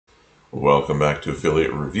Welcome back to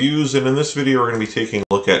Affiliate Reviews, and in this video we're going to be taking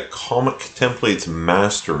a look at Comic Templates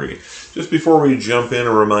Mastery. Just before we jump in,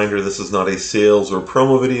 a reminder, this is not a sales or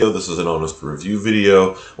promo video, this is an honest review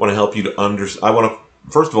video. I want to help you to understand. I want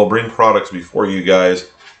to, first of all, bring products before you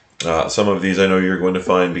guys. Some of these I know you're going to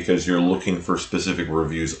find because you're looking for specific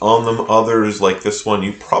reviews on them. Others, like this one,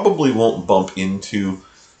 you probably won't bump into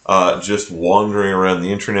just wandering around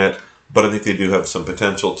the internet, but I think they do have some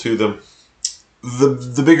potential to them.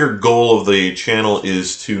 The bigger goal of the channel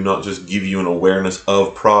is to not just give you an awareness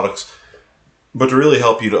of products, but to really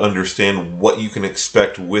help you to understand what you can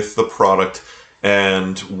expect with the product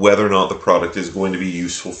and whether or not the product is going to be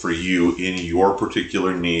useful for you in your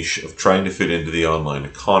particular niche of trying to fit into the online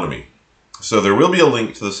economy. So there will be a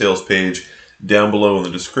link to the sales page down below in the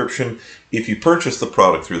description. If you purchase the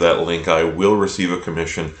product through that link, I will receive a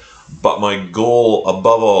commission. But my goal,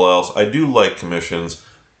 above all else, I do like commissions,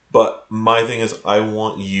 but my thing is I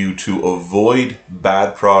want you to avoid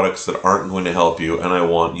bad products that aren't going to help you, and I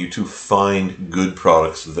want you to find good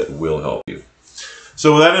products that will help you.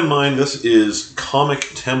 So with that in mind, this is Comic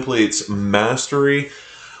Templates Mastery.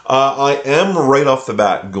 I am right off the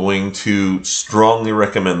bat going to strongly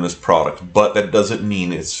recommend this product, but that doesn't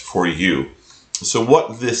mean it's for you. So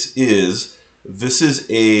what this is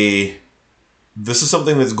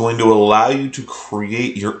something that's going to allow you to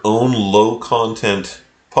create your own low content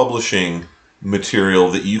publishing material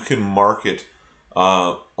that you can market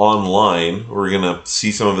online. We're going to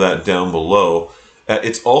see some of that down below.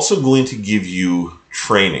 It's also going to give you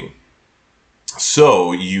training.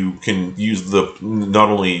 So you can use not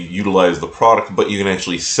only utilize the product, but you can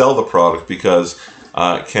actually sell the product because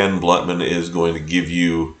Ken Blutman is going to give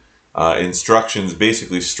you instructions,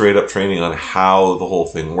 basically straight up training on how the whole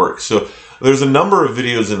thing works. So there's a number of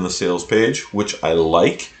videos in the sales page, which I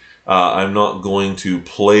like. I'm not going to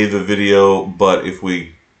play the video, but if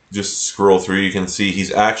we just scroll through, you can see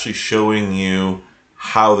he's actually showing you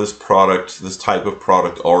how this type of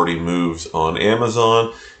product already moves on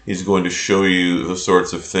Amazon. He's going to show you the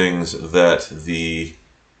sorts of things that the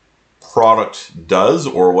product does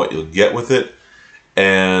or what you'll get with it.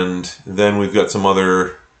 And then we've got some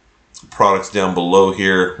other products down below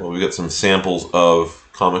here. Well, we've got some samples of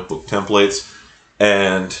comic book templates,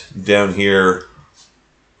 and down here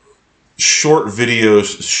short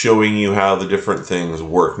videos showing you how the different things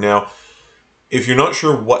work. Now, if you're not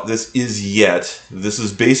sure what this is yet, this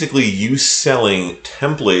is basically you selling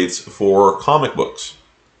templates for comic books.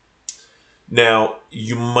 Now,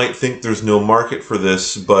 you might think there's no market for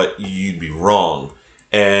this, but you'd be wrong.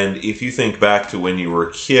 And if you think back to when you were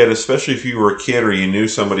a kid, especially if you were a kid or you knew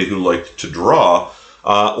somebody who liked to draw,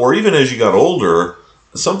 or even as you got older,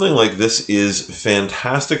 something like this is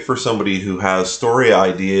fantastic for somebody who has story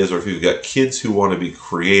ideas, or if you've got kids who want to be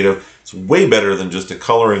creative. It's way better than just a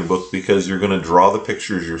coloring book because you're going to draw the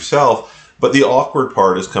pictures yourself, but the awkward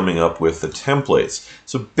part is coming up with the templates.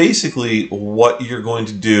 So basically what you're going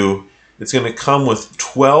to do, it's going to come with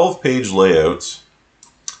 12-page layouts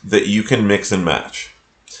that you can mix and match.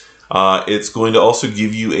 It's going to also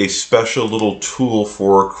give you a special little tool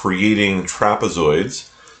for creating trapezoids.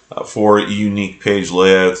 For unique page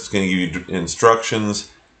layouts. It's going to give you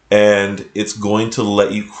instructions, and it's going to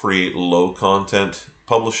let you create low content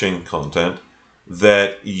publishing content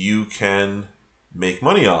that you can make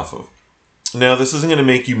money off of. Now, this isn't going to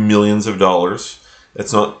make you millions of dollars.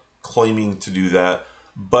 It's not claiming to do that,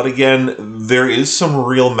 but again, there is some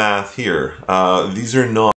real math here. These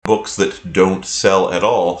are not books that don't sell at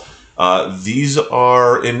all. These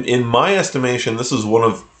are, in my estimation, this is one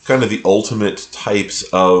of kind of the ultimate types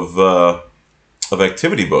of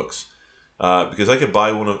activity books, because I can buy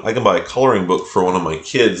a coloring book for one of my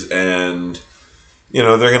kids, and you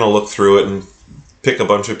know they're going to look through it and pick a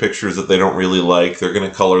bunch of pictures that they don't really like. They're going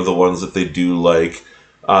to color the ones that they do like.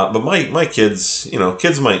 But my kids,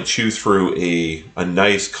 kids might chew through a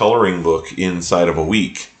nice coloring book inside of a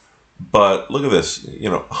week. But look at this,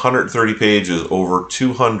 130 pages, over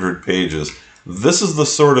 200 pages. This is the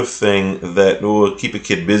sort of thing that will keep a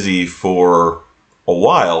kid busy for a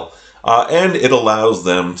while, and it allows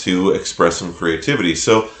them to express some creativity.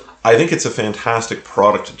 So I think it's a fantastic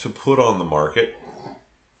product to put on the market,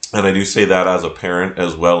 and I do say that as a parent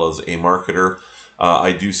as well as a marketer.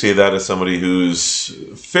 I do say that as somebody who's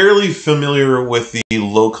fairly familiar with the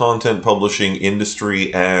low-content publishing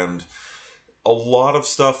industry, and a lot of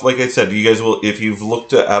stuff, like I said, you guys will, if you've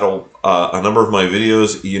looked at a number of my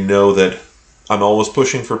videos, you know that I'm always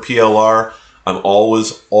pushing for PLR. I'm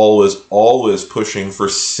always pushing for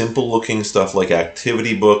simple looking stuff like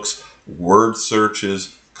activity books, word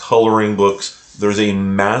searches, coloring books. There's a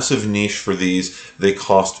massive niche for these. They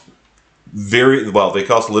cost very well. They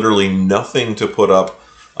cost literally nothing to put up.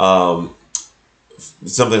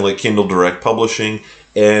 Something like Kindle Direct Publishing,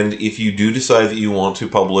 and if you do decide that you want to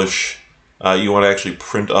publish, you want to actually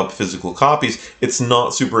print up physical copies, it's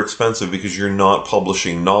not super expensive because you're not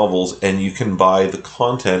publishing novels, and you can buy the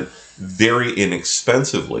content very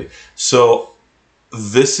inexpensively. So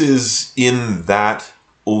this is in that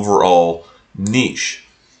overall niche.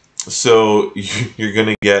 So you're going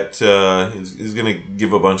to get, he's going to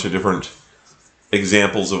give a bunch of different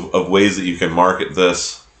examples of ways that you can market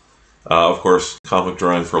this. Of course, comic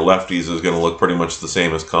drawing for lefties is going to look pretty much the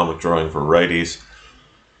same as comic drawing for righties.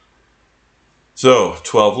 So,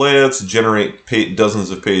 12 layouts, generate dozens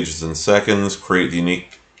of pages in seconds, create the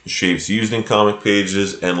unique shapes used in comic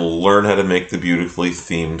pages, and learn how to make the beautifully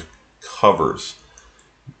themed covers.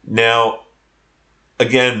 Now,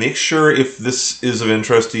 again, make sure if this is of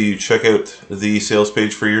interest to you, check out the sales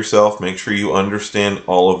page for yourself. Make sure you understand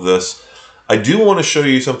all of this. I do want to show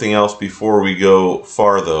you something else before we go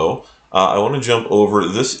far, though. I want to jump over.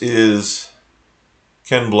 This is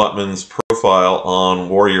Ken Blutman's profile on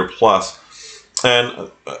Warrior Plus.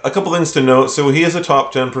 And a couple things to note. So he is a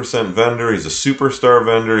top 10% vendor. He's a superstar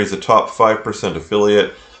vendor. He's a top 5%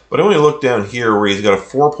 affiliate. But I want to look down here where he's got a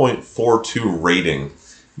 4.42 rating.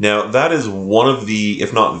 Now, that is one of the,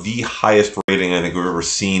 if not the highest rating I think we've ever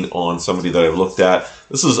seen on somebody that I've looked at.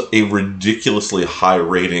 This is a ridiculously high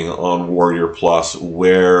rating on Warrior Plus,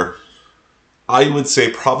 where I would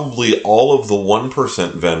say probably all of the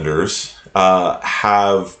 1% vendors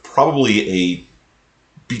have probably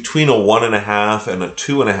between a 1.5 and a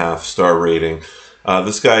 2.5 star rating.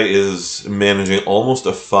 This guy is managing almost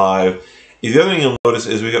a 5. The other thing you'll notice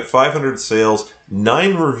is we got 500 sales,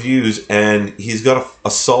 9 reviews, and he's got a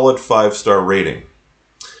solid 5-star rating.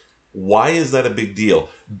 Why is that a big deal?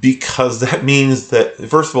 Because that means that,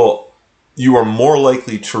 first of all, you are more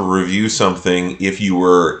likely to review something if you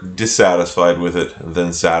were dissatisfied with it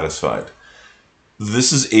than satisfied.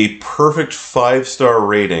 This is a perfect 5-star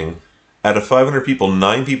rating. Out of 500 people,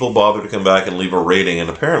 9 people bothered to come back and leave a rating, and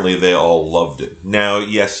apparently they all loved it. Now,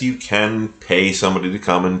 yes, you can pay somebody to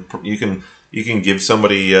come, and you can give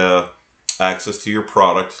somebody access to your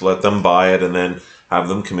product, let them buy it, and then have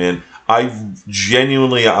them come in. I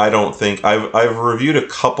don't think I've reviewed a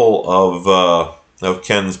couple of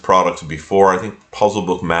Ken's products before. I think Puzzle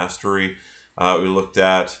Book Mastery we looked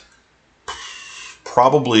at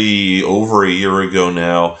probably over a year ago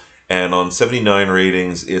now. And on 79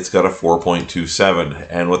 ratings, it's got a 4.27.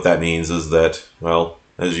 And what that means is that, well,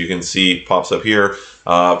 as you can see, pops up here,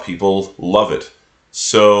 people love it.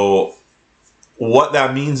 So what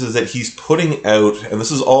that means is that he's putting out, and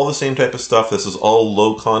this is all the same type of stuff, this is all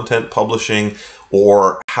low content publishing,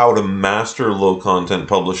 or how to master low content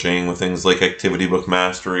publishing with things like Activity Book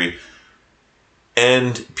Mastery.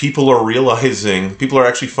 And people are realizing, people are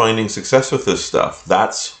actually finding success with this stuff.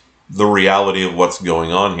 That's the reality of what's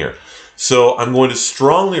going on here. So I'm going to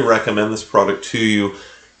strongly recommend this product to you.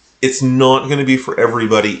 It's not going to be for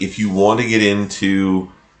everybody. If you want to get into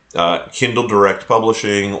Kindle Direct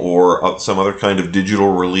Publishing or some other kind of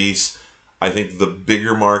digital release, I think the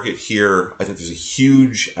bigger market here, I think there's a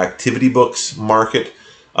huge activity books market.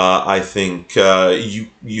 I think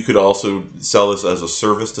you could also sell this as a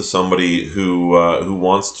service to somebody who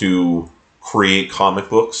wants to create comic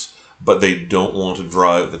books, but they don't want to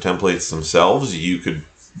draw out the templates themselves. You could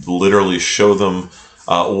literally show them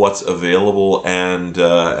what's available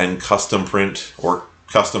and custom print or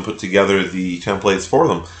custom put together the templates for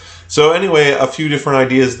them. So anyway, a few different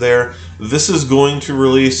ideas there. This is going to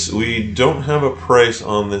release. We don't have a price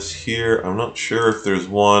on this here. I'm not sure if there's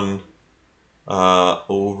one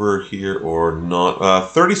over here or not.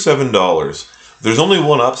 $37. There's only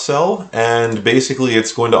one upsell, and basically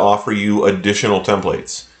it's going to offer you additional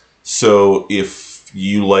templates. So if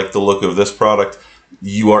you like the look of this product,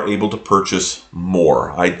 you are able to purchase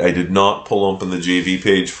more. I did not pull open the JV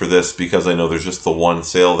page for this because I know there's just the one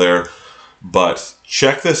sale there. But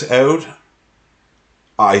check this out.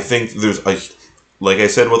 I think there's, like I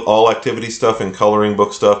said, with all activity stuff and coloring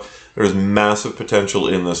book stuff, there's massive potential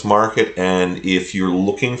in this market. And if you're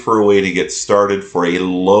looking for a way to get started for a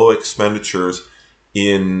low expenditures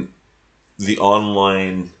in the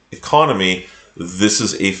online economy, this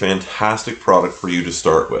is a fantastic product for you to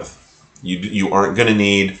start with. You aren't going to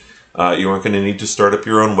need to start up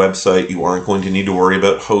your own website. You aren't going to need to worry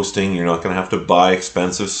about hosting. You're not going to have to buy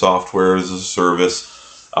expensive software as a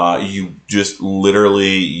service. You just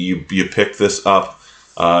literally you pick this up,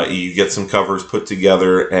 you get some covers put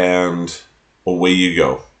together, and away you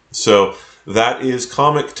go. So that is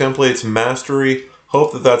Comic Templates Mastery.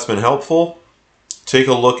 Hope that that's been helpful. take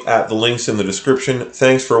a look at the links in the description.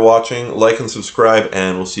 Thanks for watching. Like and subscribe,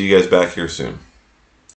 and we'll see you guys back here soon.